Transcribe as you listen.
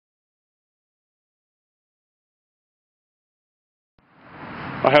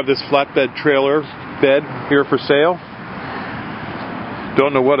I have this flatbed trailer bed here for sale.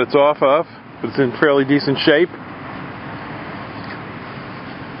 Don't know what it's off of, but it's in fairly decent shape.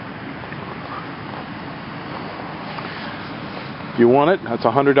 If you want it, that's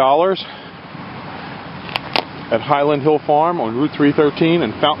 $100 at Highland Hill Farm on Route 313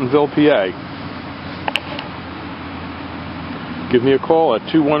 in Fountainville, PA. Give me a call at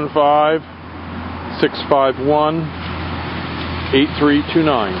 215-651-8329.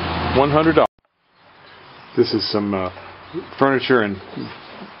 $100. This is some furniture and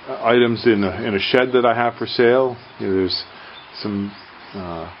items in a shed that I have for sale. There's some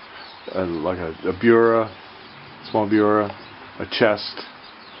like a bureau, small bureau, a chest,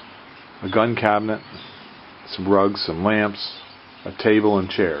 a gun cabinet, some rugs, some lamps, a table and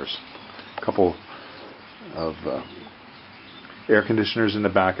chairs, a couple of air conditioners in the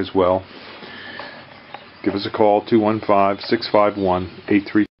back as well. Give us a call,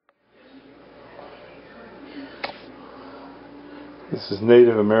 215-651-8329. This is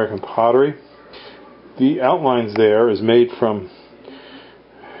Native American pottery. The outlines there is made from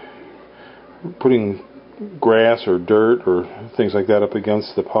putting grass or dirt or things like that up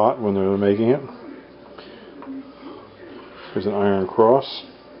against the pot when they're making it. There's an iron cross,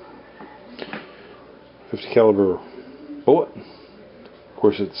 50 caliber bullet. Of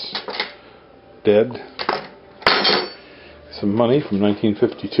course, it's dead. Some money from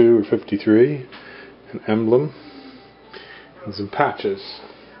 1952 or 53, an emblem, and some patches.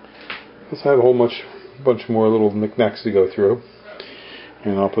 Let's have a whole bunch more little knickknacks to go through,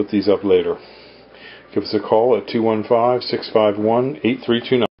 and I'll put these up later. Give us a call at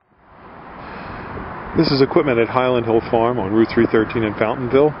 215-651-8329. This is equipment at Highland Hill Farm on Route 313 in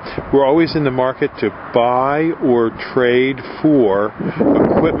Fountainville. We're always in the market to buy or trade for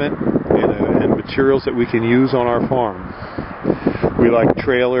equipment and materials that we can use on our farm. We like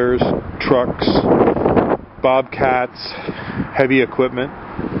trailers, trucks, bobcats, heavy equipment,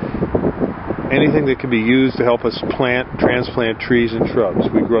 anything that can be used to help us transplant trees and shrubs.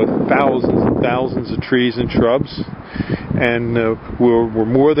 We grow thousands and thousands of trees and shrubs, and we're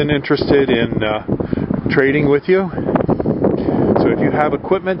more than interested in trading with you. So if you have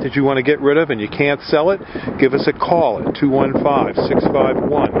equipment that you want to get rid of and you can't sell it, give us a call at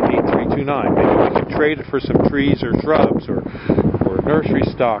 215-651-8329. Maybe we can trade it for some trees or shrubs or nursery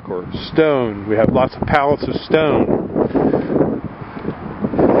stock or stone. We have lots of pallets of stone.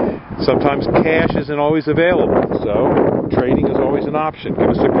 Sometimes cash isn't always available, so trading is always an option. Give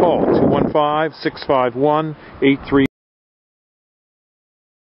us a call, 215-651-8329.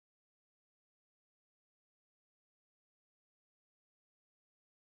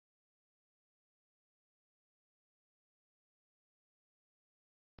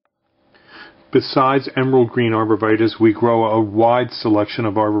 Besides emerald green arborvitaes, we grow a wide selection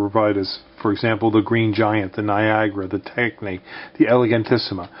of arborvitaes. For example, the green giant, the Niagara, the Techne, the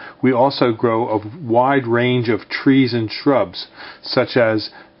Elegantissima. We also grow a wide range of trees and shrubs, such as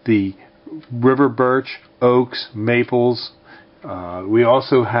the river birch, oaks, maples. We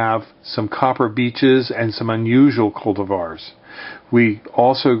also have some copper beeches and some unusual cultivars. We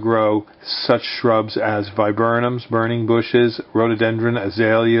also grow such shrubs as viburnums, burning bushes, rhododendron,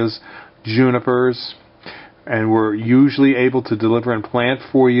 azaleas, junipers, and we're usually able to deliver and plant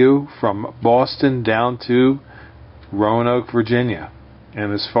for you from Boston down to Roanoke, Virginia,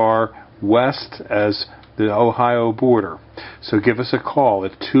 and as far west as the Ohio border. So give us a call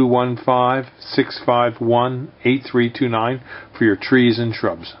at 215-651-8329 for your trees and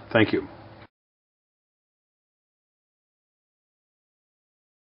shrubs. Thank you.